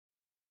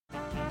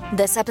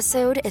This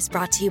episode is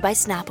brought to you by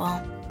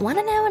Snapple. Want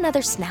to know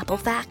another Snapple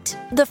fact?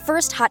 The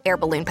first hot air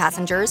balloon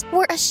passengers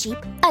were a sheep,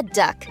 a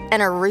duck,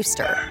 and a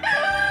rooster.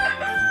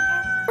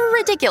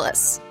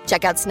 Ridiculous.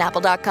 Check out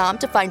Snapple.com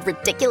to find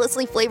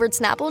ridiculously flavored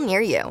Snapple near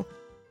you.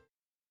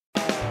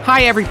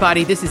 Hi,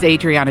 everybody. This is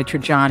Adriana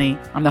Trajani.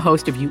 I'm the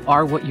host of You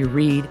Are What You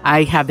Read.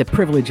 I have the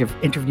privilege of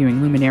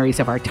interviewing luminaries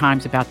of our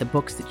times about the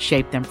books that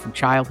shaped them from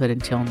childhood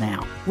until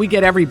now. We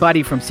get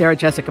everybody from Sarah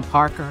Jessica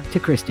Parker to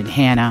Kristen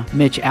Hanna,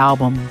 Mitch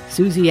Albom,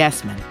 Susie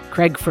Essman,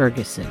 Craig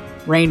Ferguson,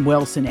 Rainn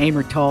Wilson,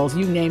 Amor Tolls,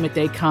 you name it,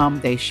 they come,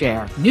 they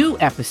share. New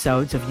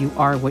episodes of You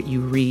Are What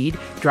You Read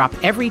drop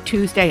every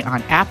Tuesday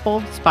on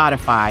Apple,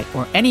 Spotify,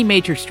 or any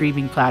major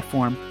streaming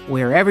platform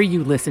wherever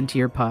you listen to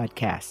your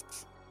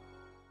podcasts.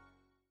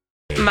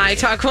 My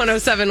Talk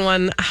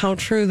 1071, how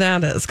true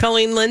that is.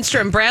 Colleen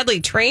Lindstrom,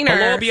 Bradley Traynor.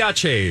 Hello,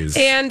 biatches.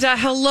 And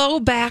hello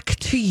back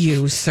to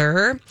you,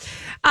 sir.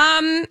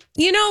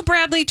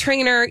 Bradley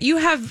Traynor, you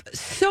have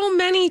so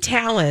many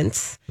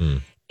talents.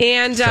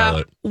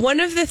 And one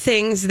of the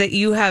things that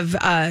you have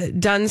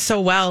done so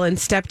well and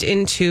stepped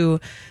into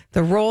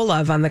the role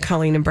of on the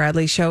Colleen and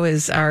Bradley show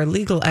is our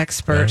legal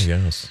expert.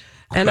 Yes.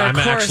 And I'm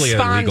actually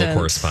a legal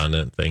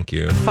correspondent. Thank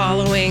you.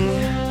 Following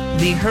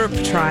the Herb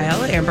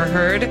trial, Amber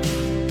Heard,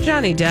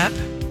 Johnny Depp,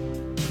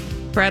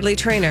 Bradley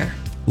Traynor.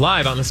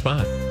 Live on the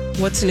spot.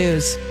 What's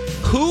news?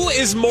 Who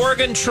is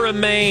Morgan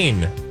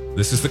Tremaine?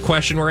 This is the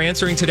question we're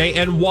answering today.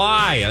 And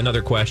why?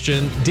 Another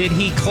question. Did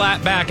he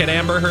clap back at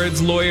Amber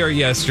Heard's lawyer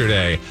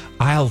yesterday?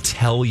 I'll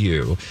tell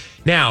you.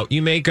 Now,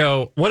 you may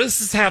go, what does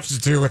this have to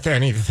do with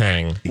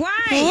anything?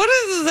 Why? What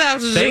does this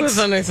have to do with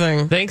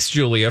anything? Thanks,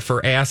 Julia,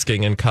 for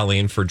asking, and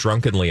Colleen for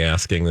drunkenly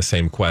asking the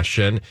same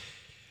question.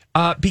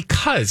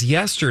 Because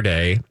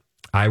yesterday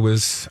I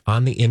was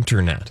on the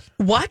internet.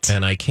 What?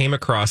 And I came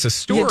across a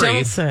story. You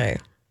don't say.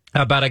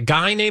 About a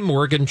guy named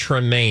Morgan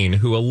Tremaine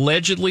who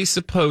allegedly,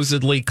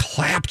 supposedly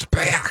clapped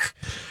back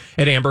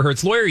at Amber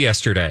Heard's lawyer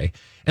yesterday.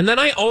 And then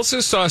I also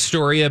saw a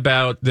story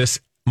about this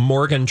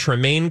Morgan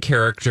Tremaine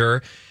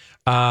character,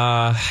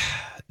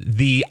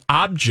 the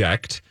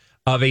object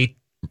of a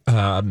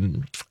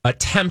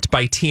attempt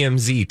by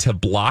TMZ to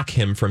block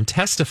him from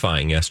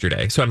testifying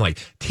yesterday. So I'm like,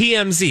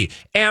 TMZ,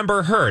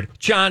 Amber Heard,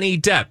 Johnny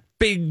Depp,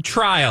 big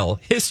trial,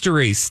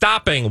 history,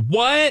 stopping,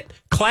 what?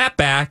 Clap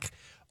back.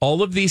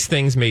 All of these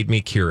things made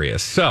me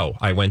curious. So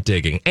I went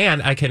digging,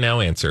 and I can now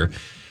answer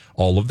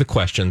all of the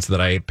questions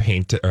that I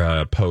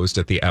posed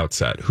at the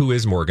outset. Who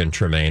is Morgan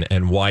Tremaine,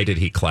 and why did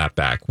he clap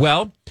back?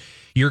 Well,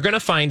 you're going to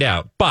find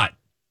out. But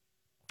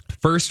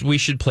first, we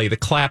should play the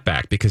clap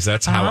back, because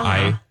that's how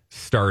I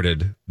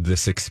started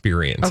this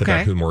experience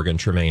about who Morgan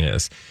Tremaine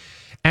is.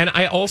 And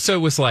I also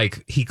was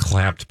like, he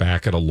clapped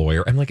back at a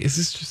lawyer. I'm like, is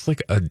this just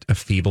like a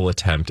feeble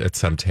attempt at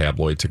some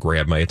tabloid to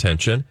grab my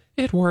attention?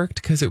 It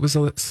worked, because it was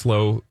a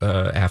slow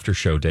after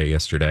show day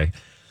yesterday.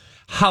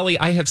 Holly,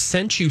 I have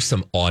sent you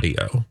some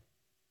audio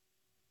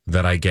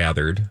that I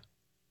gathered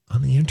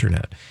on the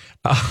internet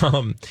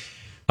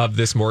of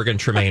this Morgan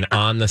Tremaine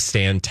on the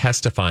stand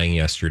testifying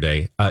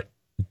yesterday.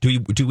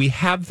 Do we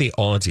have the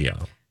audio?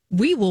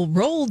 We will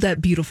roll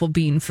that beautiful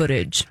bean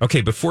footage.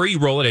 Okay, before you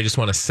roll it, I just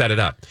want to set it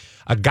up.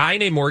 A guy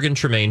named Morgan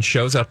Tremaine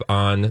shows up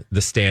on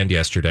the stand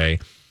yesterday.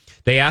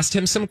 They asked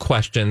him some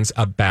questions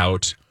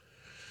about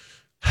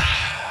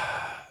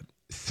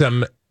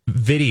some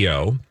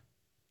video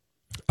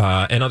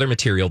and other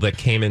material that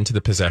came into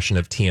the possession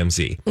of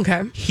TMZ.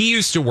 Okay. He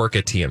used to work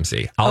at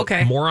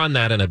TMZ. More on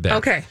that in a bit.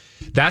 Okay.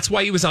 That's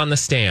why he was on the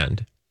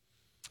stand.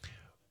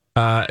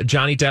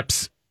 Johnny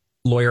Depp's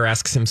lawyer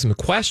asks him some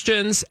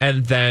questions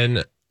and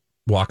then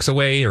walks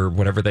away, or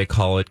whatever they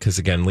call it, because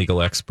again,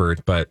 legal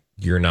expert, but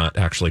you're not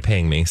actually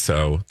paying me,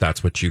 so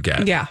that's what you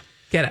get. Yeah,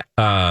 get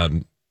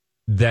it.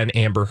 Then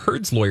Amber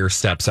Heard's lawyer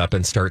steps up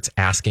and starts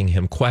asking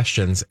him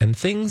questions, and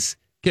things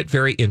get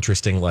very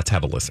interesting. Let's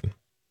have a listen.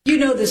 You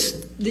know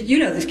this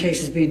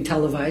case is being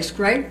televised,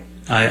 right?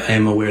 I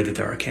am aware that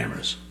there are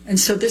cameras. And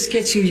so this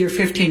gets you your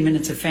 15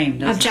 minutes of fame,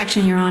 doesn't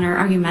Objection, Your Honor.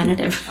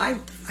 Argumentative.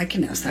 I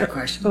can ask that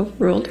question.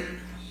 Overruled.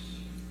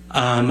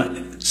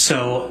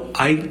 So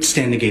I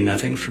stand to gain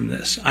nothing from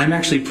this. I'm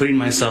actually putting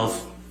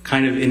myself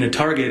kind of in a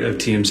target of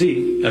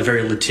TMZ, a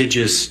very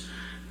litigious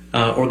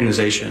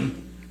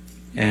organization,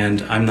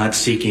 and I'm not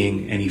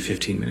seeking any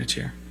 15 minutes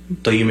here.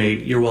 Though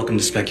you're welcome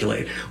to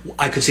speculate.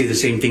 I could say the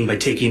same thing by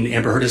taking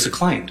Amber Heard as a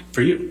client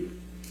for you.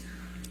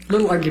 A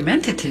little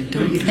argumentative,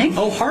 don't you think?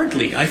 Oh,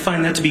 hardly. I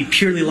find that to be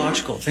purely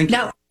logical. Thank you.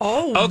 No.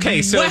 Oh,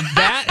 okay, so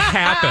that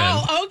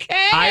happened.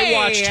 Okay. I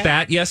watched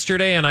that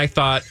yesterday, and I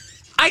thought,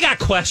 I got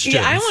questions.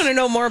 Yeah, I want to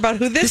know more about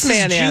who this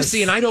man is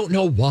juicy, and I don't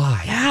know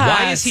why. Yes.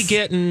 Why is he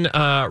getting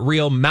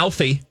real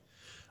mouthy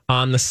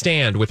on the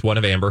stand with one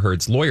of Amber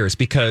Heard's lawyers?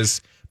 Because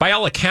by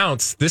all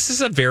accounts, this is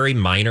a very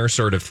minor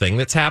sort of thing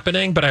that's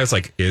happening. But I was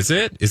like, is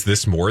it? Is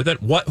this more than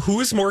what? Who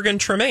is Morgan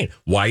Tremaine?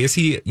 Why is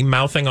he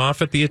mouthing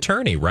off at the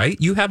attorney? Right?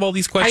 You have all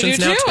these questions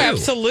now too.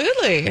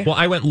 Absolutely. Well,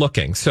 I went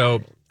looking,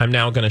 so I'm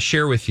now going to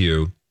share with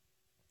you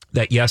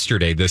that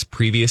yesterday, this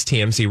previous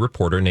TMZ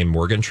reporter named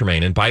Morgan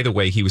Tremaine, and by the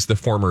way, he was the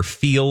former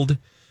field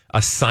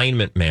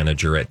assignment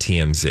manager at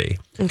TMZ.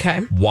 Okay.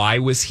 Why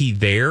was he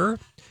there?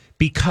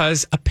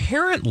 Because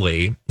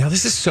apparently, now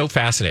this is so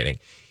fascinating.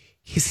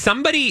 He's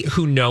somebody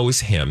who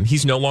knows him.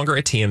 He's no longer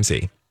at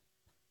TMZ.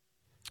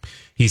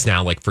 He's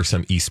now like for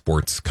some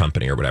esports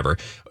company or whatever.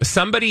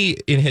 Somebody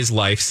in his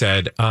life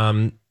said,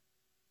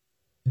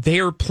 they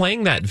are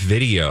playing that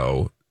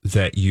video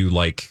that you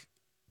like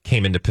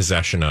came into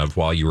possession of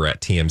while you were at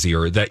TMZ,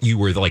 or that you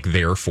were like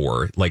there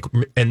for. Like,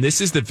 and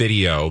this is the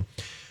video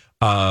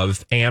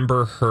of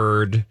Amber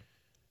Heard,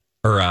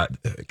 or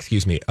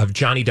of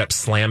Johnny Depp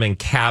slamming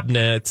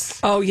cabinets.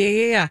 Oh,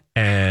 yeah.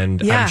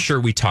 And I'm sure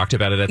we talked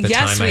about it at the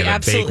time. I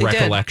have a vague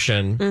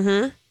recollection.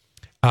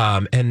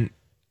 Mm-hmm. And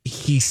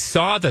he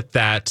saw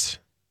that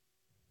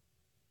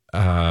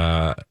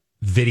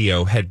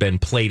video had been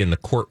played in the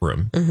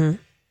courtroom. Mm-hmm.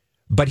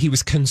 But he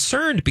was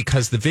concerned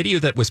because the video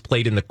that was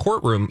played in the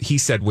courtroom, he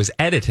said, was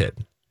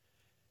edited.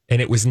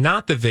 And it was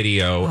not the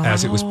video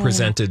as it was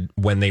presented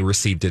when they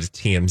received it at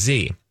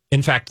TMZ.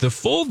 In fact, the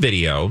full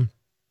video,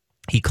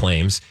 he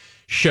claims,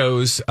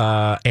 shows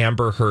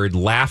Amber Heard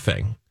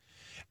laughing,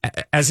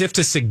 as if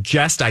to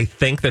suggest, I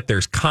think, that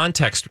there's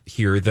context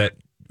here that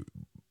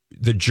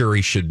the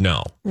jury should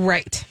know.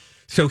 Right.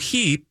 So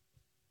he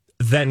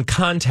then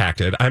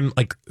contacted, I'm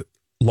like,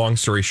 long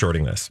story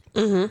shorting this.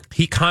 Mm-hmm.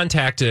 He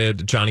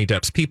contacted Johnny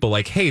Depp's people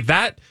like, hey,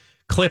 that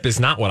clip is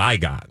not what I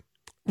got.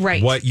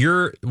 Right. What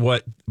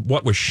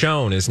was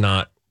shown is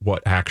not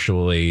what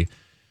actually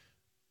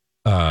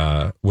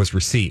was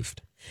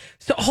received.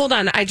 So hold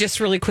on. I just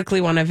really quickly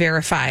want to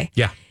verify.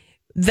 Yeah.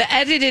 The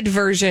edited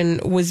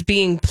version was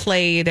being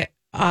played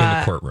in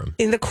the courtroom.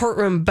 In the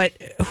courtroom, but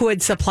who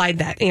had supplied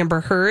that? Amber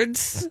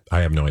Heard's? I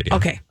have no idea.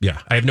 Okay. Yeah,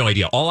 I have no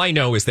idea. All I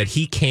know is that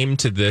he came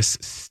to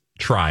this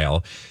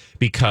trial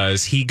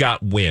because he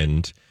got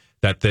wind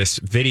that this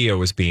video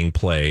was being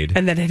played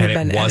and that it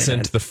wasn't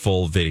edited. The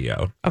full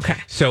video. Okay.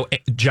 So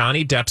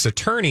Johnny Depp's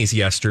attorneys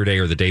yesterday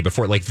or the day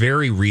before, like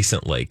very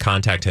recently,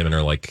 contact him and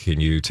are like, can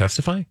you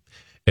testify?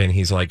 And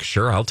he's like,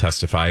 sure, I'll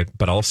testify.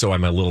 But also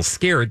I'm a little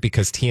scared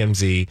because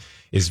TMZ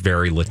is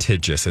very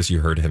litigious, as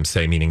you heard him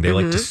say, meaning they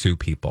like to sue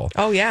people.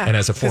 Oh, yeah. And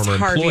as a former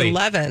Harvey employee.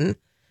 Levin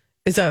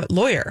is a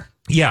lawyer.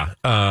 Yeah.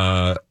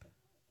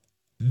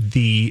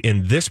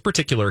 In this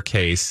particular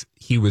case,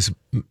 he was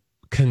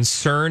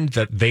concerned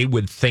that they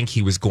would think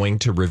he was going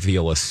to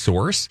reveal a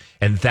source.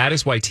 And that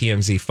is why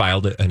TMZ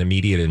filed an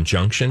immediate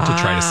injunction to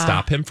try to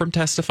stop him from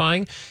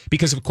testifying.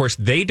 Because, of course,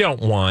 they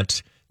don't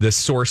want the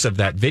source of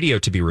that video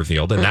to be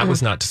revealed. And that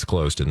was not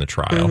disclosed in the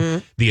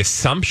trial. The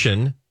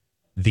assumption,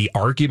 the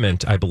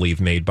argument, I believe,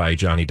 made by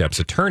Johnny Depp's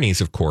attorneys,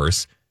 of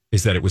course,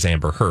 is that it was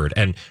Amber Heard.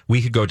 And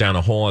we could go down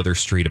a whole other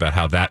street about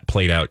how that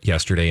played out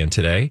yesterday and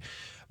today.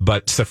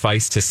 But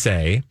suffice to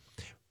say,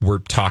 we're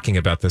talking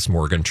about this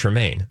Morgan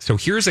Tremaine. So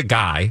here's a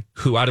guy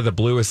who out of the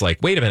blue is like,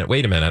 wait a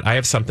minute. I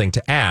have something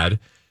to add.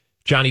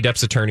 Johnny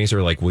Depp's attorneys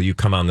are like, will you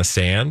come on the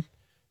stand?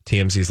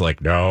 TMZ's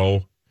like,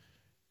 no.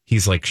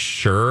 He's like,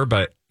 sure,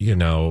 but,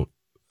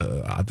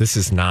 this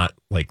is not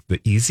like the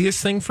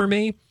easiest thing for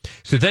me.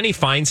 So then he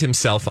finds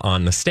himself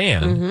on the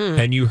stand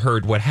and you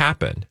heard what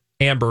happened.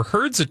 Amber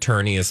Heard's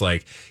attorney is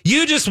like,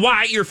 you just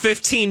want your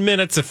 15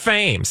 minutes of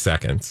fame,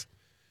 seconds.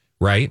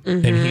 Right.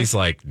 And he's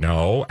like,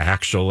 no,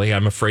 actually,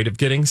 I'm afraid of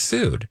getting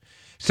sued.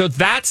 So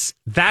that's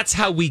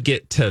how we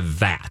get to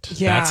that.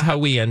 Yeah. That's how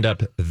we end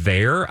up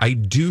there. I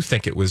do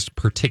think it was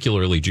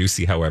particularly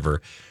juicy,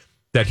 however,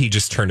 that he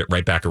just turned it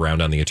right back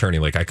around on the attorney.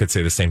 Like, I could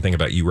say the same thing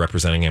about you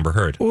representing Amber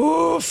Heard.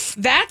 Oof.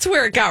 That's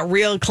where it got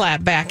real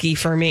clapbacky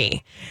for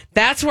me.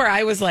 That's where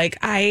I was like,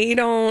 I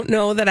don't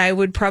know that I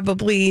would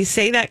probably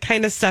say that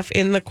kind of stuff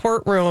in the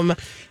courtroom.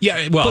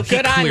 Yeah, well, but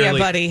good on you,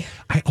 buddy.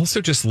 I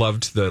also just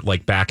loved the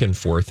back and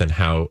forth and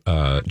how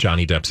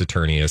Johnny Depp's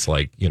attorney is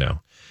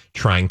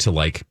trying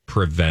to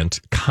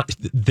prevent.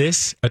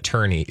 This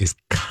attorney is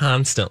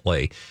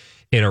constantly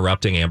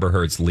interrupting Amber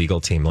Heard's legal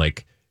team.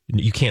 Like,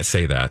 you can't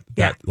say that.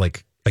 Yeah.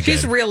 Again,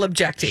 she's real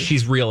objecting.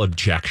 She's real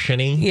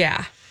objection-y.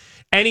 Yeah.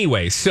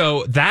 Anyway,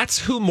 so that's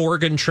who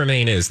Morgan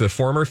Tremaine is, the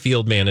former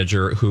field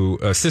manager,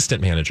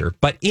 assistant manager.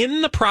 But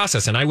in the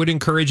process, and I would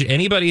encourage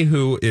anybody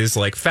who is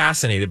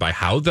fascinated by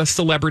how the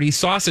celebrity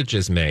sausage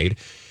is made,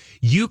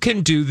 you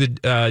can do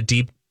the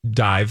deep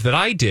dive that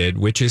I did,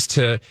 which is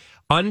to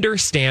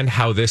understand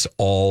how this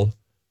all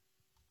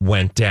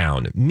went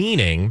down.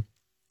 Meaning,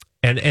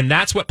 and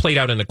that's what played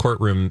out in the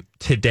courtroom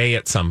today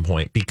at some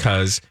point,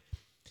 because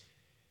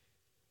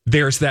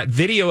there's that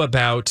video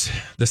about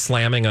the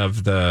slamming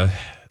of the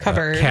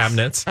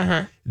cabinets.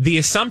 The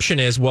assumption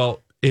is,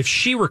 well, if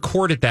she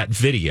recorded that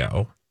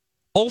video,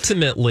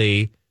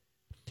 ultimately,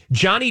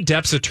 Johnny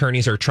Depp's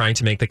attorneys are trying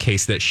to make the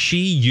case that she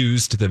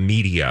used the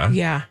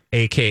media,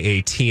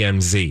 aka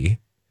TMZ,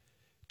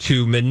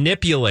 to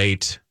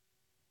manipulate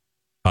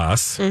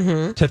us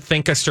to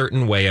think a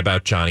certain way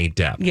about Johnny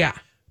Depp. Yeah.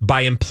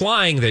 By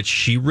implying that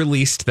she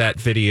released that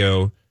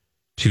video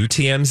to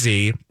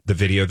TMZ, the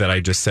video that I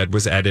just said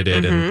was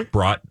edited and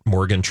brought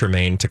Morgan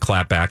Tremaine to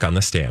clap back on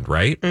the stand,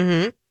 right?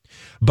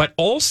 But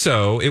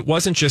also, it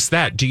wasn't just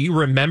that. Do you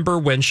remember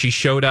when she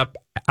showed up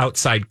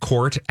outside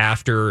court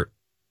after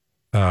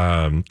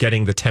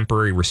getting the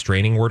temporary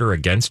restraining order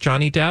against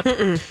Johnny Depp?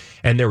 Mm-mm.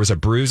 And there was a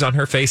bruise on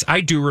her face?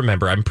 I do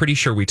remember. I'm pretty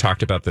sure we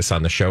talked about this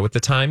on the show at the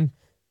time.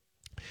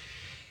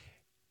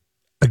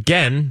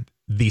 Again,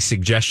 the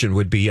suggestion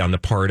would be on the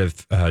part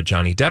of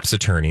Johnny Depp's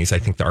attorneys. I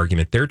think the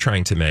argument they're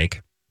trying to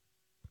make,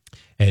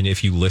 and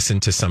if you listen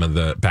to some of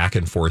the back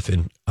and forth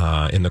in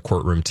the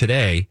courtroom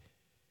today,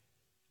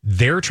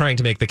 they're trying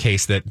to make the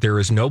case that there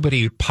is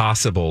nobody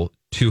possible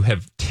to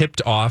have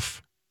tipped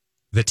off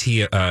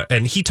the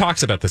and he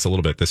talks about this a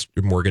little bit, this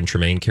Morgan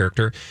Tremaine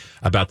character,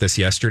 about this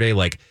yesterday.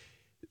 Like,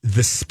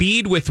 the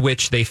speed with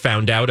which they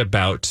found out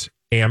about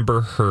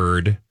Amber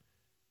Heard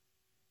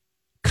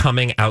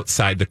coming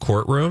outside the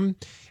courtroom.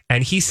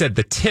 And he said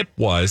the tip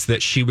was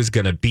that she was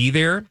going to be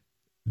there.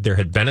 There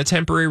had been a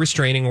temporary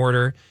restraining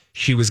order.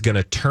 She was going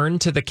to turn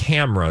to the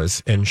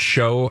cameras and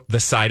show the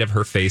side of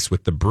her face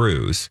with the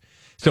bruise.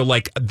 So,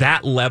 like,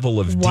 that level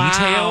of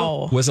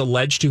detail was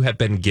alleged to have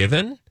been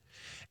given.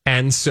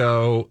 And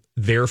so,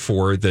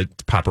 therefore, the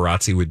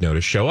paparazzi would know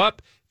to show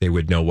up. They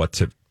would know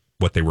what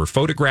they were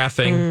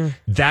photographing.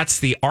 That's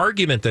the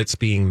argument that's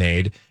being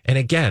made. And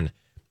again,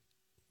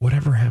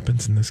 whatever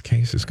happens in this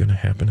case is going to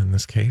happen in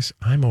this case.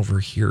 I'm over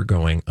here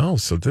going, oh,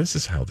 so this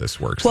is how this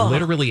works. Well,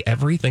 literally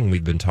everything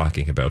we've been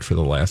talking about for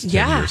the last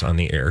 10 years on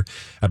the air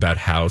about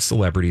how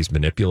celebrities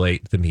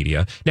manipulate the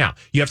media. Now,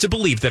 you have to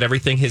believe that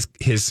everything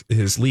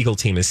his legal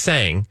team is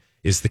saying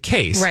is the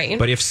case. Right.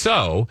 But if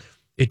so,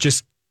 it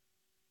just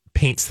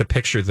paints the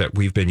picture that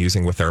we've been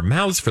using with our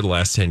mouths for the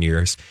last 10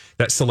 years,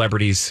 that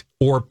celebrities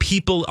or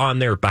people on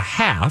their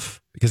behalf,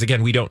 because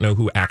again, we don't know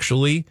who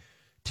actually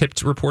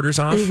tipped reporters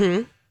off,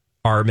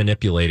 are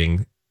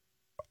manipulating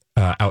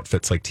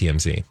outfits like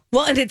TMZ.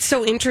 Well, and it's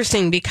so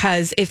interesting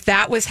because if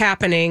that was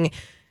happening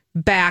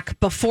back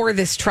before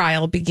this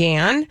trial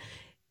began,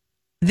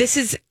 this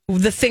is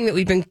the thing that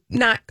we've been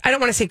I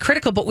don't want to say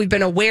critical, but we've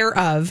been aware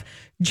of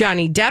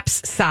Johnny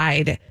Depp's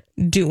side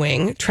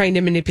doing, trying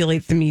to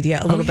manipulate the media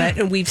a little bit.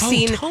 And we've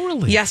seen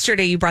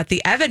yesterday, you brought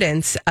the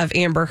evidence of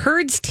Amber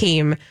Heard's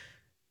team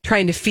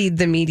trying to feed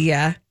the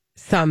media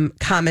some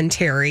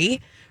commentary,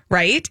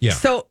 right? Yeah.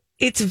 So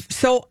it's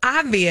so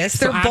obvious.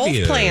 They're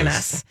both playing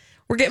us.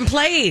 We're getting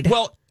played.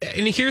 Well,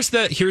 and here's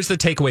the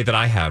takeaway that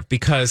I have,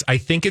 because I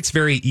think it's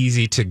very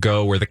easy to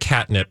go where the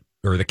catnip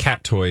or the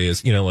cat toy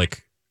is,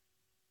 like,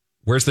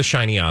 where's the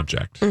shiny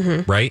object,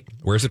 right?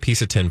 Where's a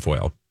piece of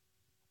tinfoil?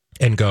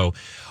 And go,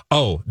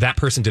 oh, that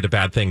person did a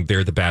bad thing.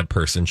 They're the bad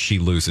person. She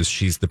loses.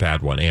 She's the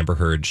bad one. Amber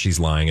Heard, she's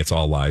lying. It's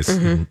all lies.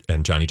 And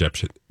Johnny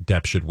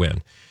Depp should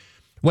win.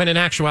 When in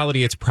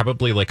actuality, it's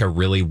probably like a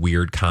really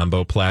weird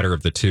combo platter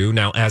of the two.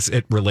 Now, as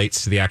it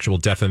relates to the actual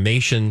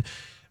defamation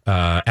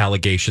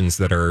allegations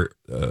that are,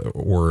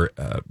 or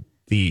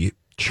the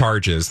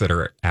charges that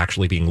are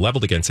actually being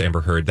leveled against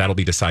Amber Heard, that'll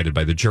be decided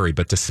by the jury.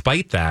 But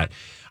despite that,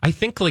 I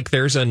think like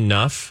there's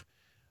enough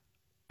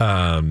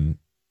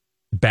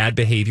bad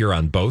behavior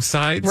on both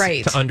sides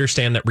to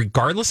understand that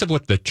regardless of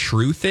what the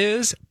truth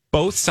is,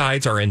 both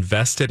sides are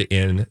invested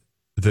in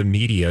the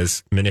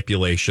media's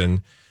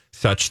manipulation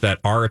such that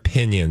our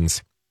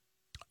opinions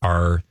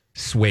are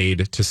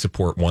swayed to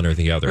support one or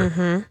the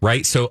other,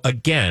 right? So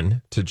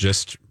again, to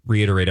just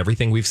reiterate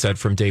everything we've said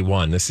from day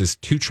one, this is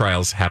two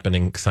trials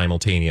happening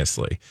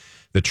simultaneously.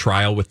 The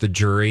trial with the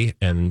jury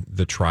and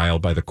the trial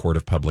by the court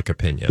of public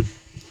opinion.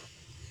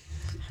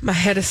 My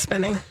head is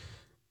spinning.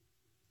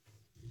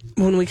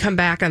 When we come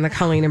back on the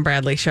Colleen and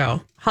Bradley show,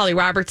 Holly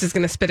Roberts is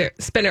going to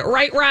spin it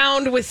right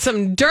round with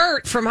some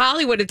dirt from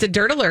Hollywood. It's a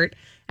dirt alert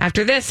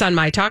after this on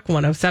My Talk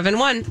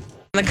 107.1.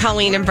 The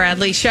Colleen and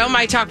Bradley Show,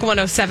 My Talk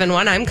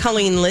 107.1. I'm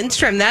Colleen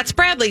Lindstrom. That's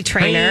Bradley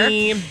Trainer.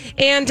 Hi.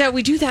 And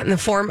we do that in the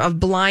form of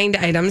blind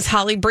items.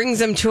 Holly brings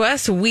them to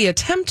us. We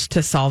attempt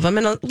to solve them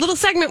in a little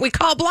segment we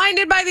call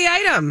Blinded by the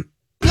Item.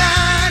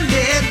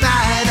 Blinded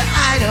by the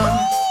Item.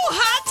 Ooh,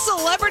 hot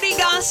celebrity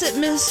gossip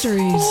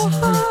mysteries.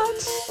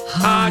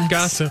 Hot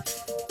gossip.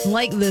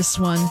 Like this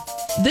one.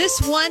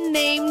 This one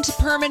named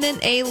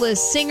permanent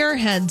A-list singer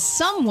had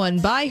someone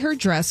buy her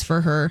dress for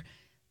her.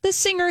 The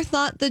singer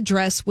thought the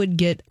dress would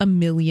get $1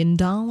 million.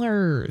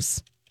 A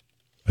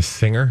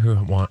singer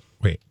who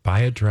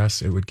buy a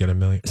dress, it would get $1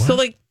 million. What? So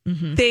like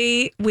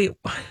they were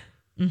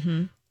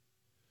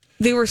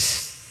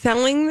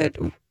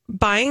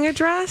buying a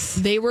dress?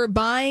 They were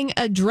buying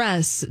a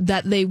dress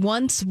that they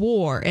once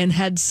wore and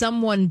had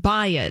someone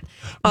buy it.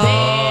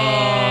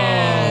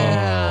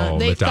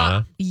 They Madonna?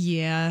 thought,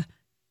 yeah.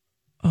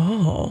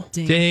 Oh.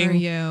 Ding for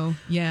you.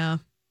 Yeah.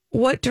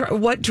 What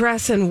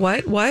dress and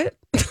what?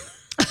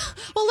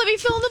 Well, let me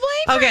fill in the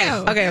blank for you.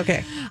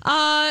 Okay.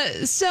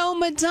 So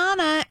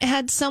Madonna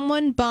had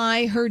someone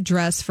buy her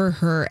dress for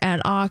her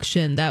at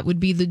auction. That would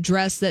be the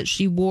dress that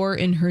she wore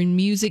in her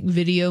music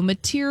video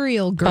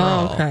Material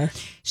Girl. Oh, okay.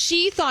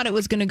 She thought it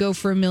was going to go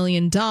for $1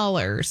 million.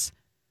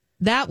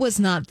 that was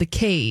not the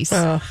case.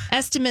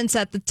 Estimates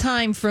at the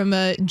time from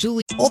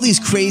Julie. All these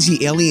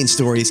crazy alien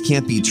stories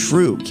can't be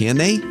true, can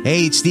they?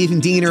 Hey, it's Stephen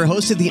Diener,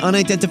 host of the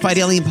Unidentified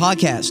Alien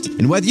Podcast.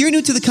 And whether you're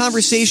new to the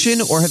conversation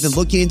or have been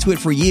looking into it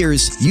for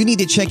years, you need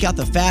to check out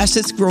the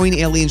fastest growing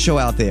alien show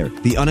out there,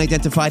 the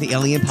Unidentified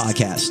Alien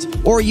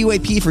Podcast, or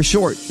UAP for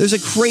short. There's a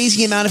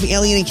crazy amount of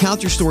alien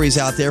encounter stories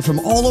out there from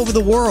all over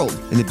the world.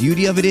 And the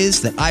beauty of it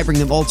is that I bring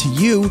them all to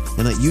you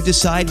and let you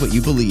decide what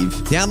you believe.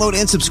 Download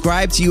and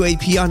subscribe to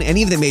UAP on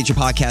any of the major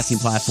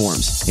podcasting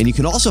platforms. And you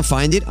can also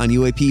find it on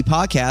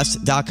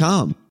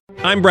UAPpodcast.com.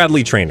 I'm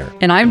Bradley Trainer.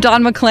 And I'm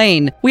Don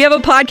McClain. We have a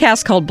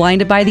podcast called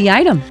Blinded by the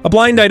Item. A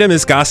blind item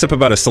is gossip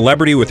about a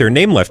celebrity with their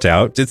name left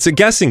out. It's a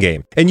guessing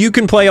game, and you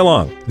can play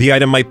along. The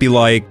item might be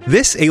like,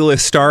 this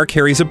A-list star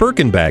carries a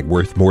Birkin bag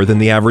worth more than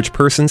the average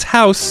person's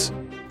house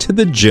to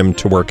the gym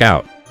to work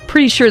out.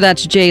 Pretty sure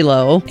that's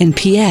J-Lo. And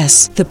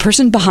P.S. the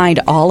person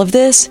behind all of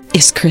this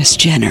is Kris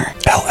Jenner,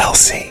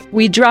 LLC.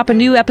 We drop a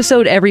new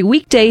episode every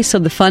weekday so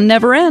the fun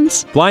never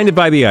ends. Blinded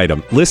by the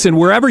Item. Listen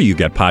wherever you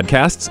get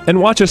podcasts and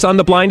watch us on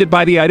the Blinded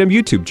by the Item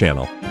YouTube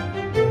channel.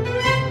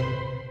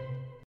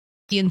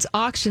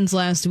 Auctions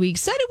last week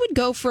said it would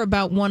go for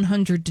about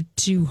 $100,000 to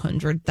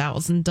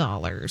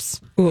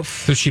 $200,000. Oof.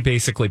 So she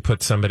basically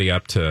put somebody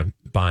up to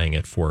buying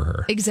it for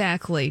her.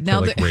 Exactly.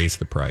 Now raise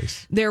the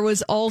price. There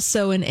was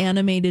also an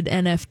animated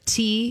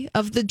NFT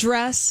of the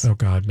dress. Oh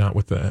God, not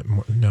with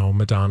no,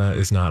 Madonna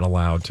is not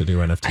allowed to do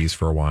NFTs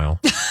for a while.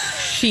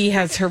 She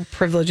has her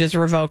privileges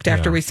revoked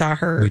after we saw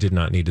her. We did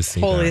not need to see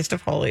holiest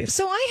of holies.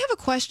 So I have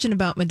a question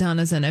about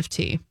Madonna's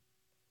NFT.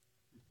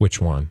 Which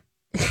one?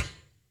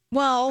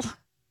 Well,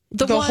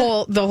 the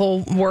whole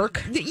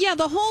work. The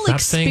whole Stop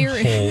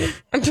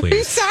experience. I'm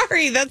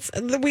sorry.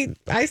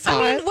 I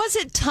saw it. Was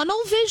it tunnel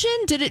vision?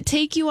 Did it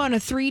take you on a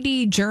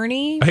 3D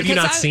journey? Have you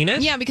not seen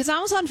it? Yeah, because I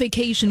was on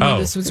vacation when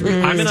this was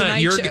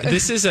released.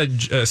 This is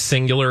a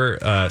singular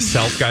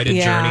self-guided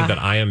journey that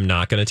I am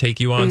not going to take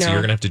you on. No. So you're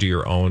going to have to do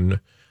your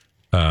own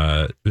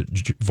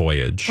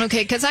voyage.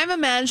 Okay, because I'm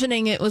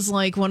imagining it was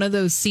like one of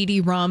those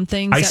CD-ROM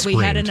things we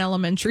had in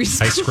elementary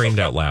school. I screamed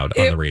out loud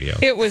on the radio.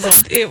 It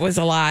was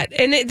a lot,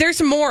 and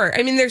there's more.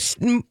 I mean, there's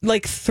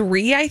like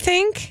 3, I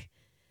think.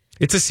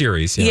 It's a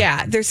series.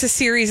 Yeah, there's a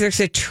series. There's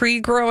a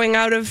tree growing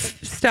out of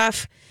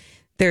stuff.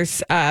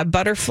 There's a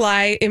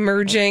butterfly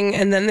emerging,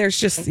 and then there's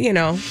just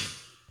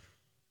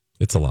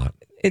It's a lot.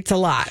 It's a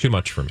lot. Too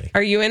much for me.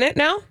 Are you in it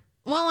now?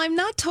 Well, I'm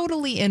not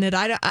totally in it.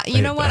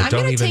 You know what? I'm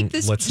going to take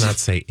this. Let's not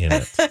say in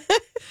it. I'm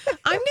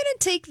going to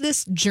take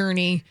this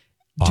journey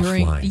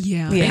offline.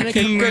 In a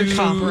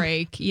commercial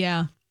break.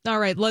 Yeah. All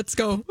right, let's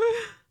go.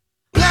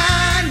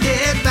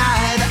 Blinded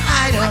by the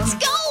item. Let's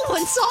go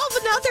and solve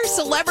another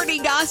celebrity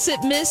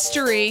gossip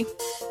mystery.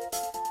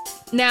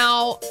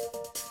 Now,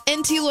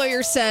 NT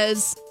Lawyer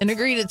says and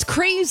agreed it's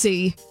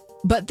crazy,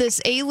 but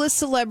this A-list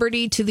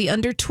celebrity to the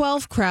under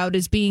 12 crowd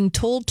is being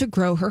told to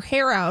grow her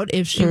hair out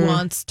if she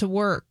wants to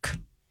work.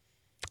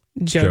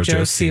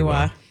 JoJo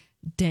Siwa.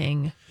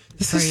 Dang.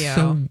 This is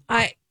so...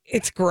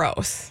 It's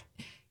gross.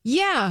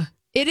 Yeah,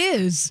 it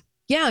is.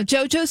 Yeah,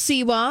 JoJo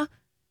Siwa,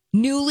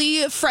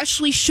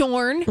 freshly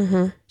shorn.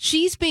 Mm-hmm.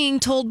 She's being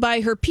told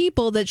by her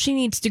people that she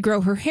needs to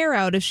grow her hair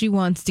out if she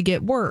wants to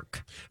get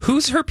work.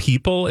 Who's her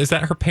people? Is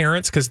that her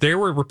parents? Because they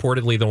were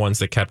reportedly the ones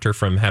that kept her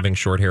from having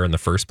short hair in the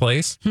first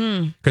place.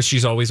 Because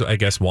she's always, I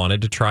guess,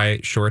 wanted to try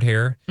short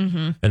hair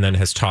and then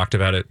has talked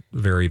about it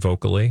very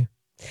vocally.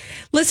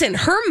 Listen,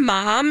 her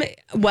mom,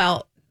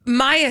 well,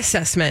 my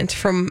assessment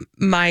from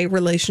my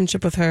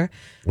relationship with her,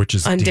 which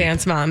is on deep.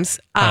 Dance Moms.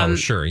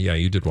 Sure. Yeah,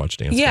 you did watch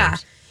Dance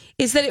Moms.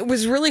 Is that it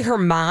was really her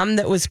mom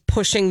that was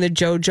pushing the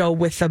JoJo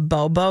with a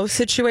Bobo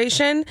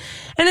situation.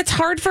 And it's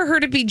hard for her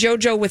to be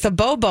JoJo with a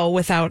Bobo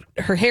without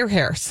her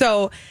hair.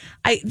 So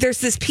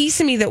there's this piece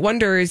of me that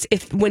wonders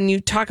if when you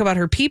talk about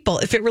her people,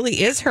 if it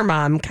really is her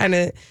mom kind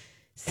of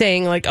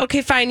saying like,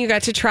 okay, fine, you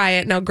got to try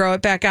it. Now grow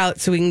it back out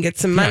so we can get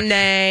some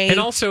Monday.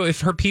 And also,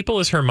 if her people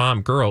is her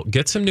mom, girl,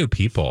 get some new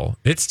people.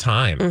 It's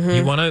time.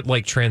 You want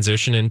to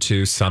transition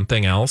into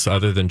something else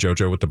other than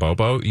JoJo with the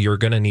Bobo. You're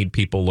going to need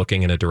people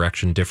looking in a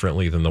direction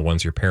differently than the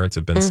ones your parents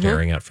have been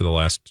staring at for the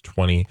last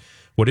 20.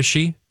 What is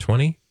she?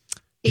 20?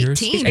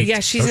 18.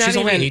 Yeah, she's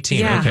only 18.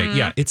 Yeah. Okay,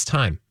 yeah, it's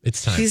time.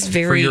 It's time. She's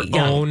very for your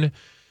young. own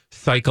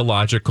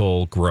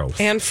psychological growth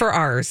and for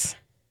ours.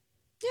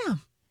 Yeah.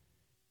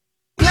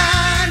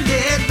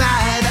 Blinded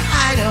by the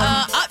item.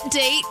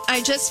 Update.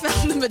 I just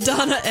found the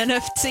Madonna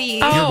NFT.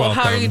 Oh,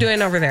 how are you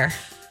doing over there?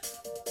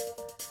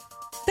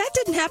 That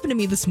didn't happen to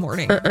me this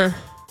morning.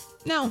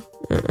 No.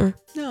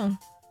 No.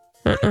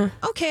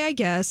 Okay, I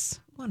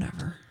guess.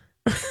 Whatever.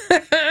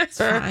 It's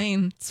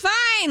fine. It's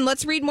fine.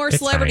 Let's read more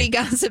celebrity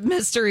gossip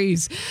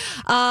mysteries.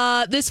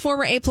 This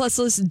former A-plus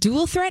list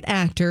dual threat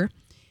actor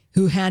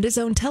who had his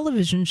own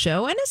television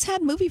show and has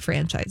had movie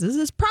franchises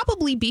is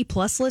probably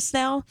B-plus list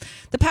now.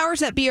 The powers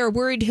that be are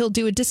worried he'll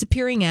do a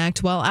disappearing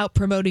act while out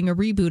promoting a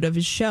reboot of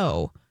his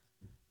show.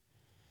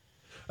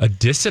 A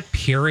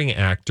disappearing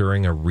act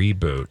during a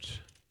reboot.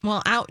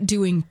 While out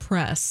doing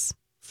press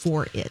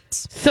for it.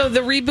 So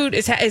the reboot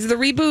is the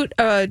reboot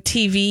a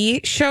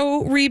TV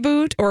show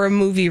reboot or a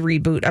movie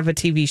reboot of a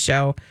TV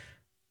show?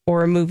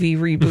 Or a movie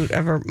reboot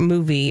of a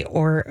movie,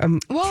 or a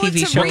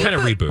TV show. What kind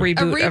of reboot?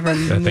 Reboot of a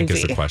movie. I think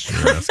is the question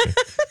you're asking.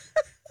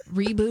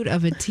 Reboot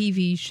of a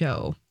TV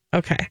show.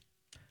 Okay.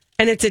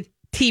 And it's a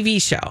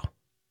TV show.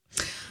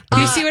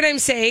 Do you see what I'm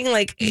saying?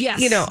 Like,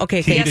 yes.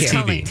 Okay, thank you.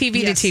 TV.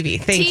 TV to TV.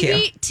 Thank you.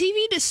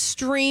 TV to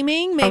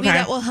streaming. Maybe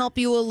that will help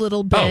you a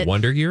little bit. Oh,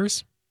 Wonder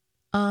Years?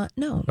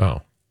 No.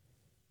 Oh.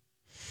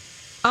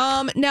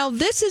 Now,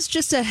 this is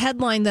just a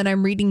headline that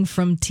I'm reading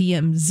from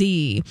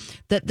TMZ,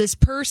 that this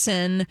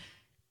person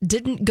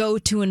didn't go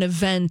to an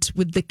event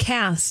with the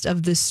cast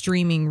of this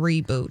streaming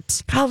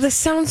reboot. Oh, this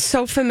sounds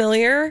so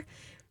familiar.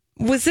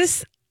 Was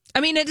this... I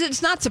mean,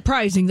 it's not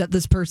surprising that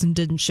this person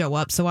didn't show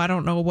up, so I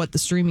don't know what the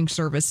streaming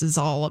service is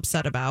all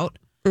upset about.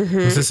 Mm-hmm.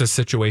 Was this a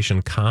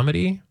situation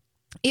comedy?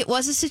 It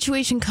was a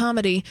situation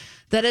comedy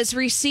that has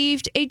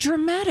received a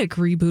dramatic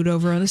reboot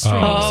over on the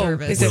streaming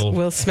service. Is it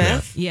Will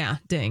Smith? Yeah,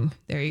 ding.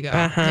 There you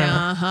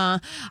go.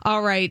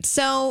 All right,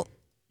 so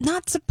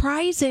not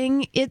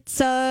surprising. It's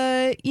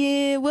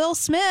Will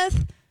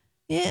Smith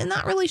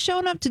not really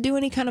showing up to do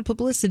any kind of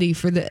publicity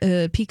for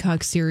the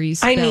Peacock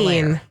series. I Bel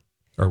mean... Air.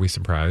 Are we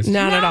surprised?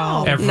 Not at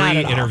all. Every Not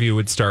at all. interview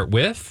would start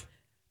with,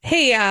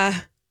 hey,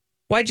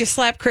 why'd you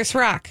slap Chris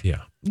Rock?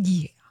 Yeah.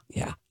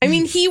 I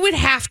mean, he would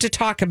have to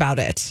talk about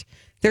it.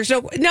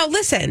 Now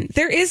listen,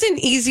 there is an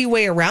easy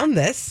way around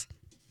this.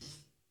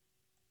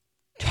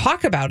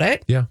 Talk about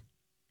it. Yeah.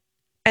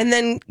 And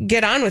then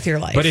get on with your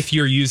life. But if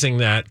you're using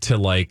that to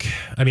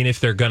if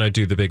they're going to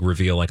do the big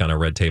reveal like on a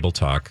Red Table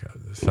Talk,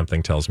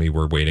 something tells me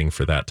we're waiting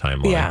for that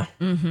timeline. Yeah.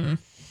 Mm-hmm.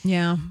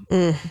 Yeah.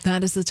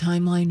 That is the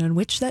timeline on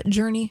which that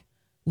journey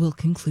will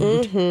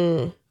conclude.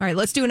 Mm-hmm. All right,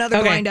 let's do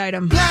another blind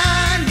item.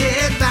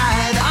 Blinded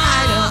by the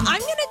item. I'm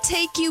going to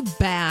take you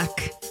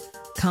back,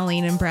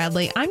 Colleen and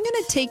Bradley. I'm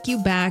going to take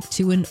you back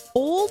to an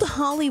old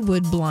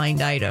Hollywood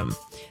blind item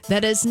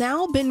that has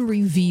now been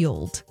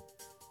revealed.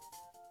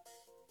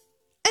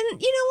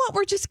 And you know what?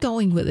 We're just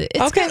going with it.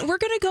 We're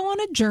going to go on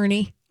a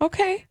journey.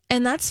 Okay.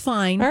 And that's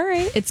fine. All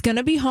right. It's going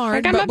to be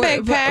hard. I got my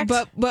bag packed.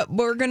 But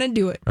we're going to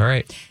do it. All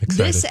right.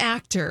 Excited. This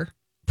actor,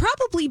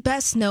 probably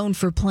best known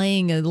for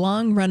playing a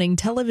long-running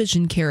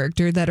television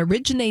character that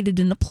originated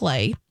in a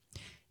play,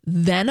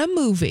 then a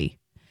movie,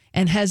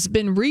 and has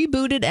been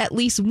rebooted at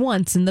least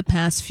once in the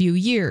past few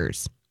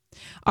years.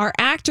 Our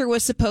actor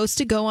was supposed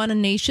to go on a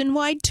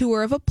nationwide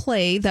tour of a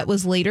play that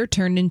was later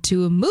turned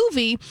into a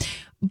movie,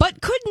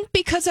 but couldn't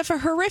because of a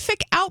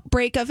horrific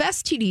outbreak of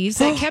STDs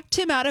that kept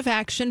him out of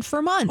action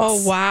for months.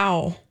 Oh,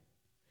 wow.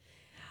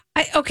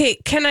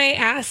 Can I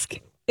ask,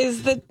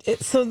 is the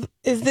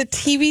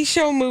TV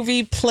show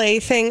movie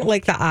play thing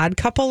like The Odd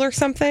Couple or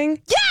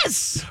something?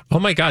 Yes! Oh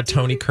my God,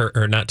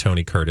 not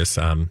Tony Curtis.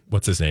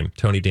 What's his name?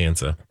 Tony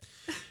Danza.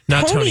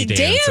 Not Tony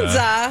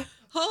Danza.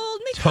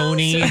 Hold me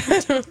Tony.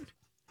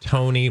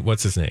 Tony,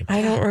 what's his name?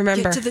 I don't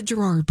remember. Get to the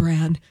Gerard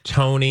brand.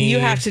 Tony. You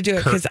have to do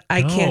it because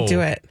I can't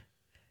do it.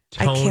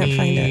 Tony, I can't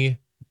find it.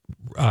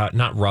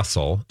 Not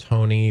Russell.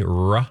 Tony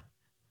Ruh.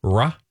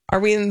 Are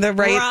we in the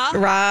right?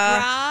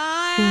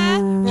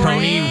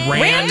 Tony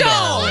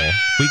Randall.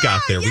 We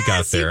got there. You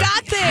got there.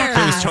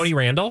 It was Tony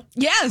Randall?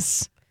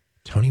 Yes.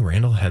 Tony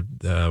Randall had,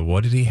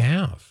 what did he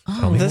have?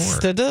 Tell me more.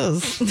 Vista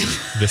does.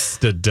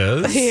 Vista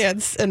does? He had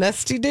an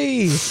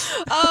STD.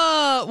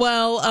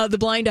 The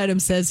blind item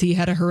says he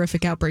had a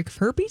horrific outbreak of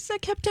herpes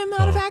that kept him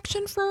out of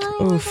action for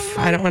Oof,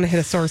 I don't want to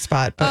hit a sore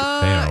spot.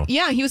 But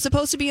yeah, he was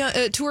supposed to be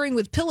touring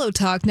with Pillow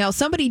Talk. Now,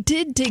 somebody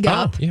did dig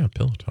up. Yeah,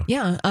 Pillow Talk.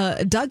 Yeah,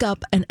 dug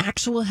up an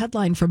actual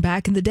headline from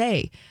back in the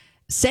day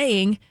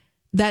saying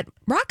that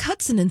Rock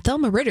Hudson and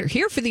Thelma Ritter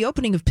here for the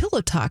opening of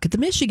Pillow Talk at the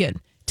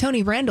Michigan.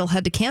 Tony Randall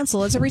had to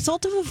cancel as a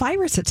result of a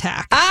virus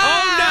attack.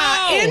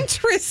 Oh, no!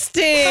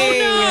 Interesting.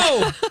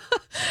 Oh, no!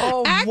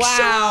 Oh,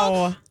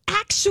 wow.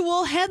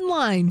 Actual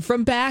headline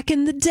from back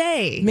in the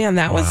day. Man,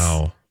 that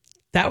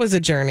was a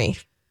journey.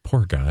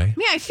 Poor guy.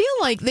 Yeah, I feel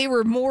like they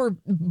were more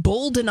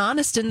bold and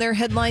honest in their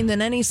headline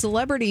than any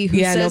celebrity who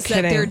says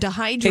that they're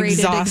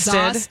dehydrated,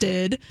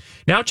 exhausted.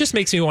 Now it just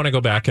makes me want to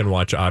go back and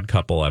watch Odd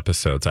Couple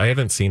episodes. I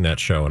haven't seen that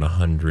show in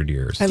 100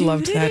 years. I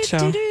loved that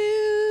show.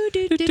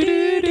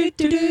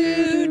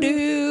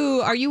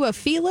 Are you a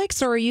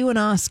Felix or are you an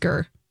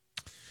Oscar?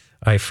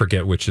 I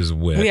forget which is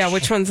which. Yeah,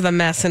 which one's the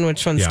mess and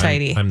which one's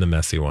tidy? I'm the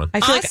messy one. I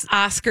feel like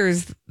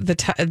Oscar's the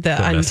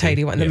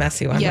untidy one, the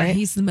messy one, yeah, right?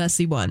 He's the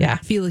messy one. Yeah.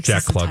 Felix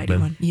Jack is the tidy Klugman.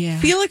 one. Yeah.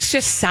 Felix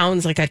just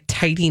sounds like a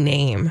tidy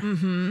name.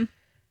 Mm-hmm.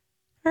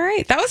 All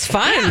right, that was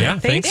fun. Yeah,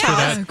 thanks for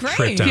that. Great.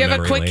 Trip down Do you have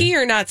a memory quickie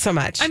lane. or not so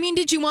much? I mean,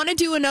 did you want to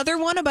do another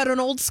one about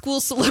an old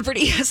school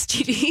celebrity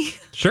STD?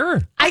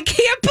 Sure. I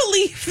can't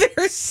believe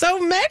there's so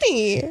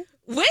many.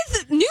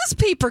 With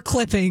newspaper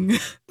clipping.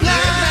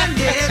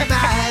 Blinded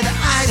by the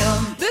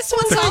item. This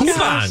one's It's a also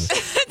coupon.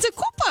 It's a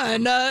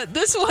coupon.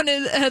 This one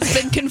has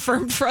been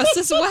confirmed for us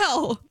as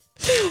well.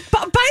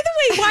 But by the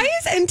way, why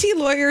is NT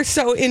Lawyer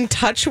so in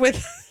touch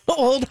with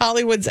old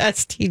Hollywood's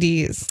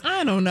STDs?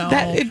 I don't know.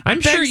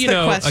 I'm sure, begs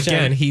the question.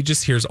 again, he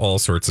just hears all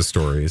sorts of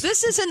stories.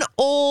 This is an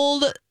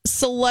old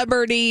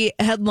celebrity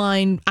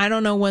headline. I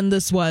don't know when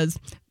this was.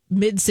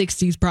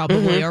 Mid-60s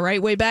probably, all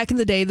right? Way back in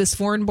the day, this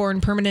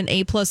foreign-born permanent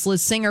A-plus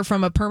list singer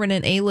from a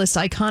permanent A-list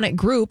iconic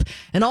group,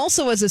 and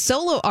also as a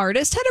solo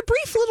artist, had a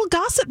brief little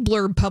gossip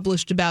blurb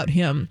published about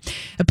him.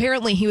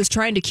 Apparently, he was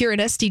trying to cure an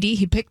STD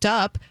he picked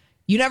up.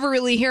 You never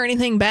really hear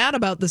anything bad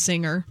about the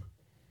singer.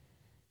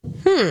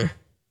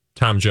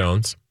 Tom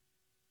Jones?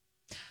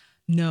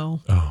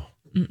 No. Oh.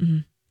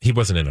 Mm-mm. He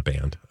wasn't in a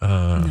band.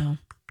 No.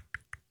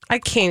 I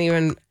can't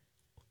even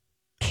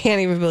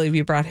believe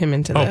you brought him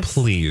into this.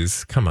 Oh,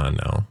 please. Come on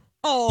now.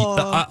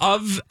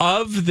 Oh.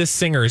 Of the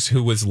singers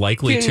who was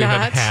likely to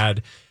have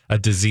had a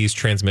disease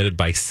transmitted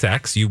by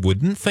sex, you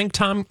wouldn't think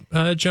Tom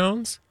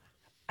Jones?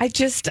 I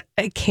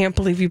can't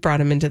believe you brought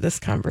him into this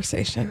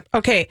conversation.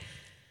 Okay.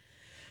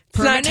 It's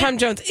not Tom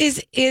Jones.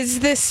 Is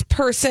this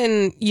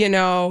person,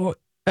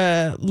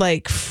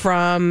 like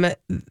from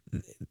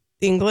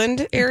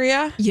England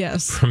area?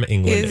 Yes. From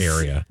England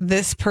area.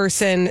 This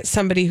person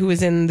somebody who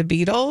was in the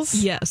Beatles?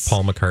 Yes.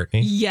 Paul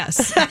McCartney?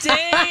 Yes.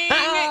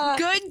 Dang.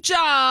 Good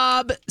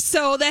job.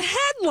 So the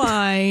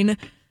headline,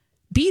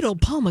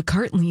 Beatle Paul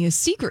McCartney is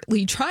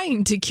secretly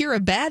trying to cure a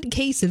bad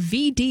case of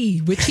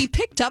VD, which he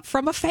picked up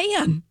from a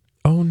fan.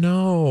 Oh,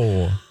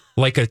 no.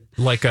 Like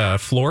a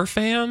floor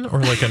fan or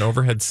like an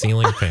overhead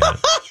ceiling fan?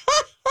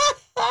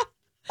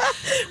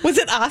 Was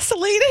it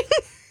oscillating?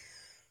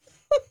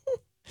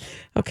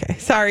 Okay,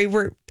 sorry.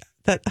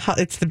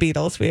 It's the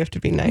Beatles. We have to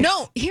be nice.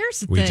 No,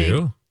 here's the We thing.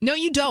 do? No,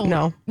 you don't.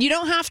 No. You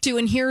don't have to,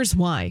 and here's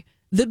why.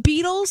 The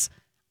Beatles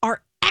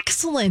are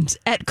excellent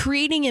at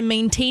creating and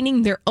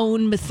maintaining their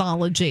own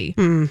mythology.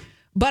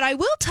 But I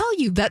will tell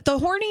you that the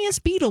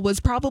horniest Beatle was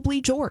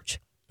probably George.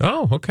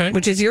 Oh, okay.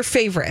 Which is your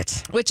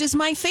favorite? Which is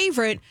my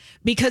favorite,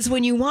 because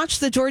when you watch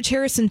the George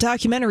Harrison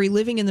documentary,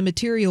 Living in the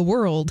Material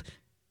World,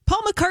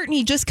 Paul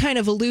McCartney just kind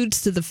of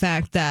alludes to the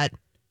fact that,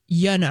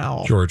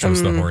 George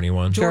was the horny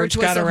one. George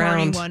was got the around.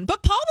 horny one.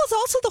 But Paul was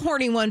also the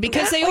horny one,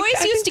 because they I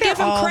always used to think give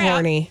him they're all crap.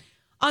 horny.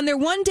 On their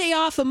one day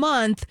off a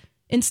month,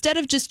 instead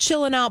of just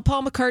chilling out,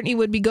 Paul McCartney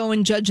would be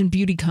going judging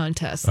beauty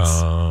contests.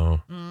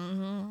 Oh.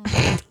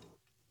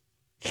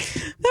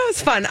 That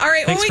was fun. All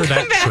right, Thanks when we for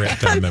come that back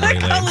trip on down the memory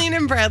lane. Colleen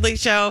and Bradley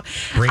show,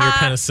 Bring your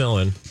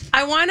penicillin.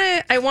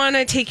 I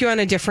wanna take you on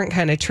a different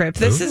kind of trip.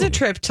 This is a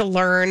trip to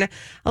learn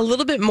a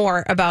little bit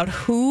more about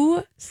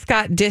who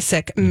Scott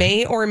Disick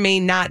may or may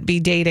not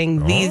be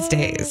dating these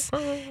days.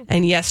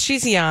 And yes,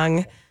 she's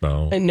young.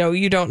 Oh. I know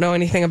you don't know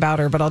anything about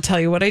her, but I'll tell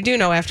you what I do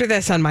know after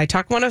this on My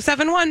Talk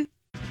 1071.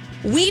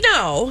 We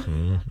know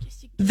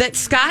that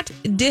Scott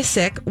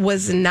Disick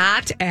was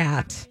not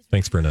at.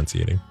 Thanks for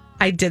enunciating.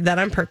 I did that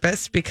on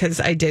purpose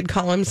because I did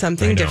call him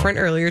something different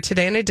earlier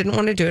today, and I didn't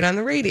want to do it on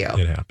the radio.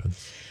 It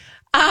happens.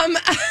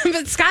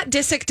 But Scott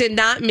Disick did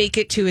not make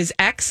it to his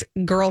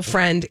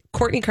ex-girlfriend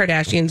Kourtney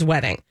Kardashian's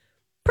wedding.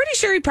 Pretty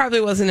sure he probably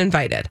wasn't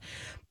invited.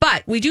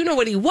 But we do know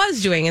what he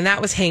was doing, and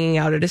that was hanging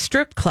out at a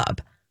strip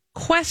club.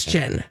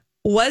 Question: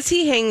 was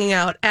he hanging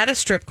out at a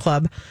strip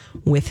club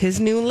with his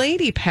new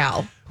lady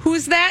pal?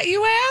 Who's that,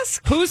 you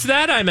ask? Who's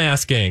that, I'm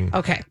asking?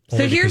 Okay, so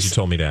Only here's... because you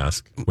told me to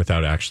ask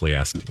without actually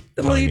asking.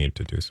 I need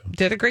to do so.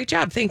 Did a great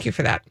job. Thank you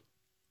for that.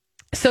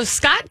 So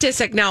Scott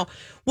Disick, now,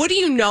 what do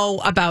you know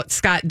about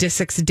Scott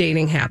Disick's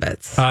dating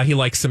habits? He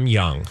likes them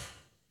young.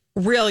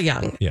 Real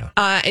young. Yeah.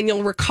 And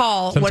you'll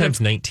recall... Sometimes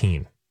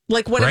 19.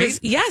 Like one right? of his...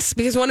 Yes,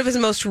 because one of his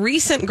most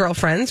recent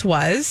girlfriends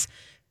was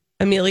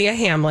Amelia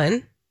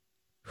Hamlin,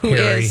 who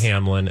Harry is...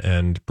 Hamlin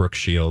and Brooke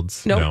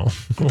Shields. Nope. No.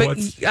 But,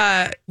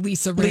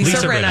 Lisa Rinna.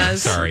 Lisa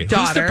Rinna's sorry.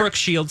 daughter. Who's the Brooke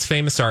Shields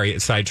famous? Sorry,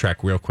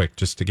 sidetrack real quick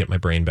just to get my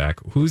brain back.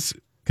 Who's...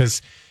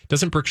 Because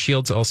doesn't Brooke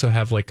Shields also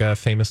have like a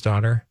famous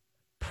daughter?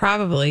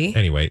 Probably.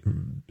 Anyway,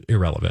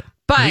 irrelevant.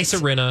 But Lisa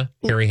Rinna,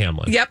 Harry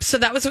Hamlin. Yep. So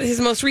that was his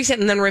most recent.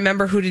 And then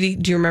remember, do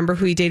you remember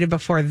who he dated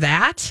before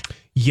that?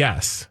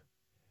 Yes.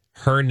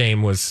 Her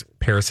name was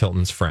Paris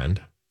Hilton's friend.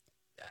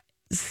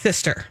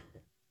 Sister.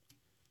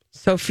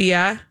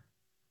 Sophia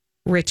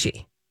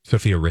Richie.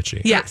 Sophia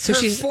Richie. Yeah. So her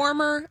she's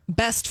former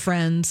best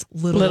friend's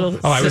little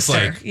Oh, I was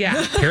sister. like,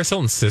 yeah. Paris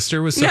Hilton's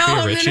sister was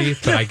Sophia Richie,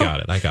 but I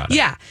got it.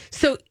 Yeah.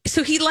 So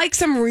he likes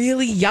them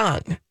really young.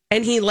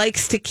 And he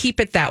likes to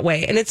keep it that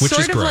way. And it's Which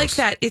sort is of gross. like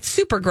that. It's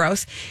super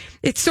gross.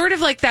 It's sort of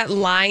like that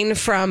line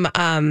from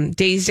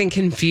Dazed and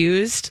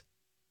Confused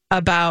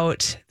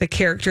about the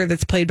character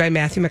that's played by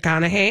Matthew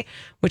McConaughey,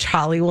 which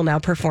Holly will now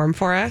perform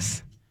for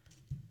us.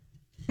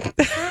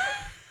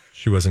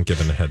 She wasn't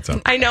given a heads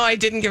up. I know I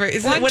didn't give her.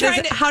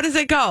 How does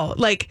it go?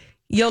 Like,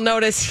 you'll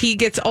notice he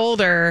gets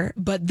older,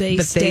 but they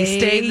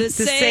stay the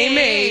same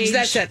age.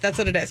 That's it. That's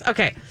what it is.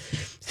 Okay.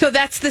 So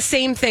that's the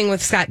same thing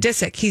with Scott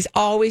Disick. He's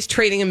always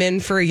trading him in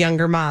for a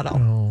younger model.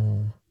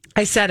 Oh.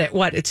 I said it.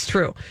 What? It's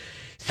true.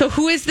 So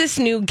who is this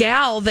new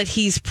gal that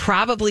he's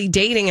probably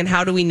dating, and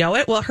how do we know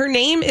it? Well, her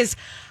name is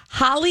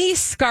Holly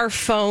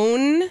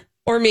Scarfone,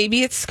 or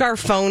maybe it's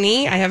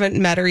Scarfoni. I haven't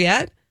met her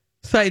yet,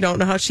 so I don't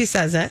know how she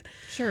says it.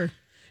 Sure.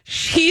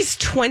 She's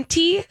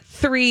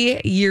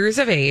 23 years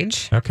of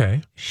age.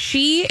 Okay.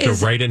 She So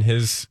is right in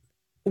his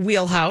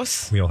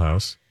wheelhouse.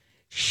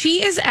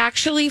 She is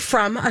actually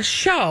from a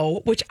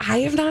show, which I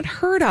have not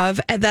heard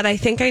of, and that I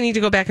think I need to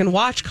go back and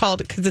watch, called,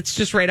 because it's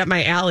just right up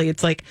my alley.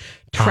 It's like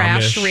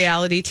trash Amish.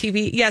 reality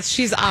TV. Yes,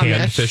 she's Amish.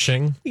 Hand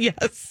fishing.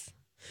 Yes.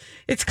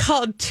 It's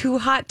called Too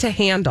Hot to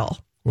Handle.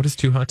 What is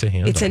Too Hot to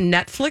Handle? It's a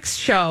Netflix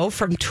show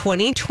from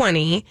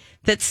 2020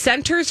 that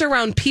centers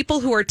around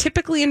people who are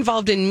typically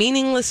involved in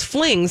meaningless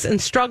flings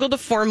and struggle to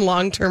form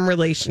long-term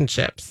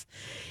relationships.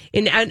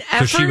 In an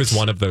effort, so she was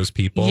one of those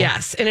people?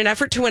 Yes. In an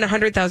effort to win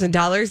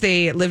 $100,000,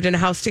 they lived in a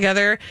house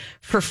together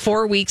for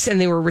 4 weeks, and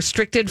they were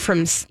restricted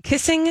from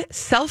kissing,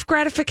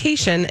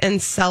 self-gratification,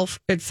 and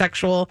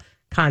sexual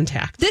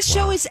contact. This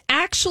show is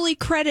actually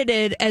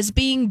credited as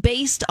being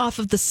based off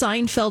of the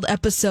Seinfeld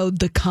episode,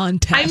 The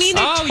Contest. I mean,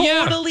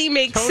 it totally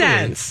makes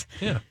sense.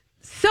 Yeah.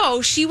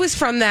 So she was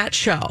from that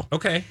show.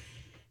 Okay.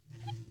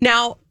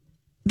 Now,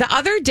 the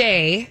other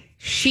day,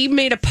 she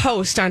made a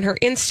post on her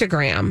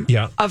Instagram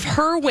of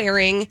her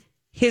wearing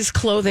his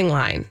clothing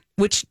line,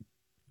 which,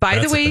 by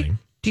the way,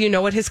 do you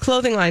know what his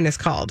clothing line is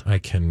called? I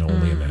can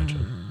only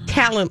imagine.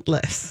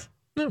 Talentless.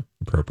 No,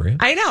 appropriate.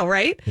 I know,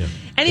 right? Yeah.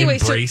 Anyway,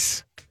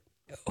 Embrace.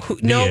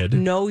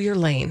 know your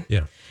lane.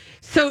 Yeah.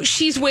 So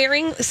she's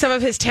wearing some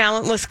of his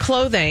talentless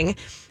clothing,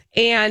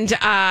 and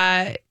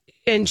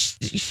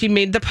she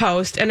made the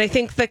post, and I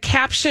think the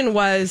caption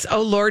was,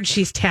 "Oh Lord,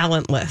 she's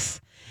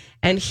talentless,"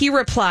 and he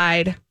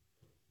replied,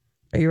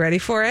 "Are you ready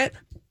for it?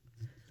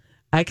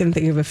 I can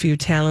think of a few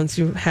talents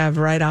you have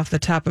right off the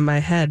top of my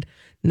head.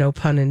 No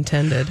pun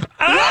intended."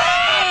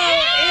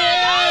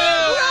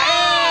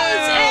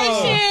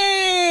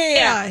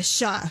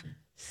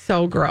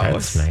 So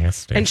gross. That's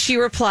nasty. And she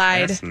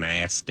replied, That's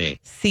nasty.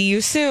 "See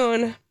you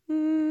soon."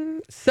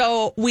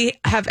 So we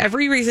have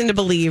every reason to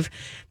believe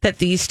that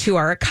these two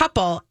are a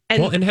couple.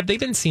 And have they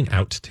been seen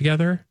out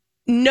together?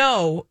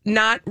 No,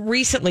 not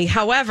recently.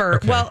 However,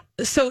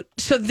 so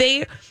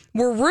they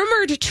were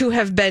rumored to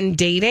have been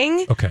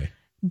dating. Okay.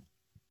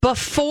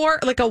 Before,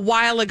 like a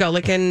while ago,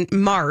 like in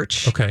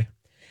March. Okay.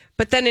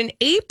 But then in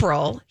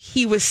April,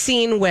 he was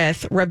seen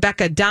with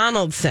Rebecca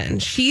Donaldson.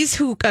 She's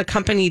who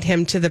accompanied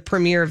him to the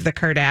premiere of The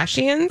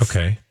Kardashians.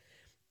 Okay.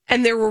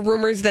 And there were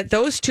rumors that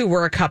those two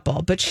were a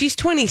couple, but she's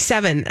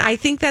 27. I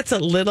think that's a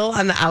little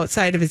on the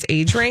outside of his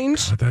age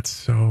range. God, that's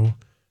so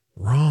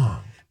wrong.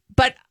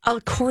 But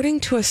according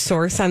to a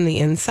source on the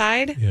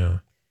inside,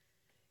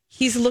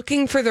 he's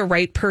looking for the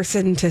right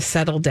person to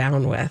settle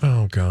down with.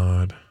 Oh,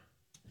 God.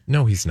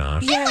 No, he's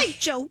not. Yeah, I like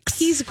jokes.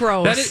 He's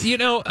gross. That is,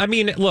 I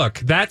mean, look,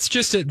 that's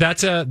just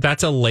that's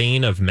a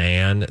lane of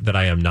man that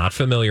I am not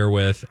familiar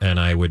with, and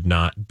I would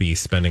not be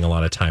spending a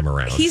lot of time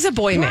around. He's a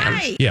boy man.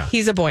 Right. Yeah,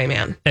 he's a boy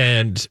man.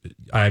 And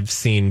I've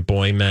seen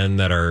boy men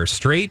that are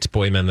straight,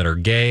 boy men that are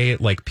gay,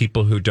 like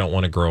people who don't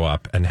want to grow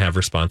up and have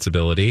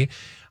responsibility.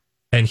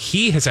 And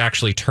he has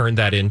actually turned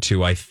that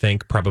into, I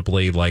think,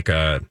 probably like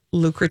a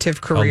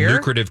lucrative career.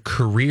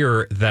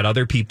 That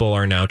other people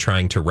are now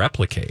trying to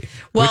replicate.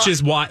 Well, which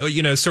is why,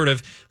 sort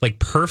of like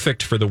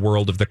perfect for the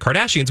world of the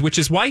Kardashians, which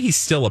is why he's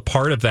still a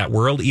part of that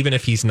world, even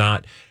if he's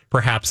not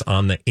perhaps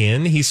on the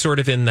in. He's sort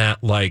of in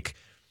that, like,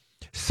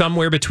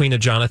 somewhere between a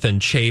Jonathan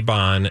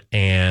Chebon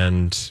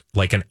and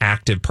like an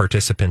active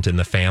participant in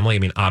the family. I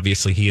mean,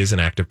 obviously he is an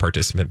active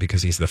participant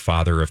because he's the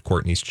father of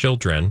Kourtney's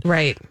children.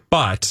 Right.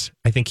 But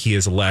I think he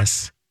is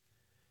less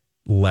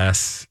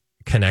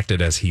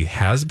connected as he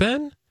has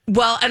been.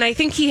 Well, and I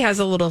think he has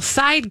a little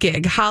side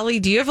gig.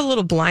 Holly, do you have a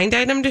little blind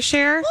item to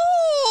share?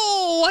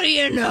 Oh, what do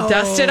you know?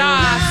 Dust it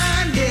off.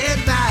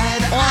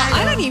 Well,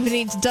 I don't even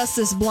need to dust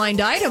this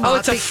blind item off. Oh,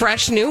 it's a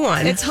fresh new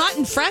one. It's hot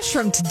and fresh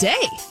from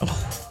today.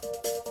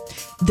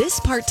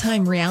 This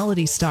part-time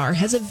reality star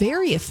has a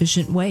very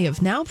efficient way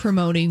of now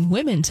promoting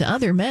women to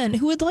other men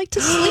who would like to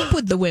sleep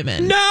with the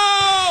women.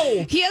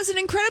 No! He has an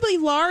incredibly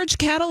large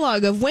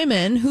catalog of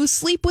women who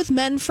sleep with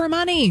men for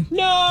money.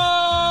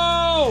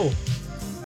 No!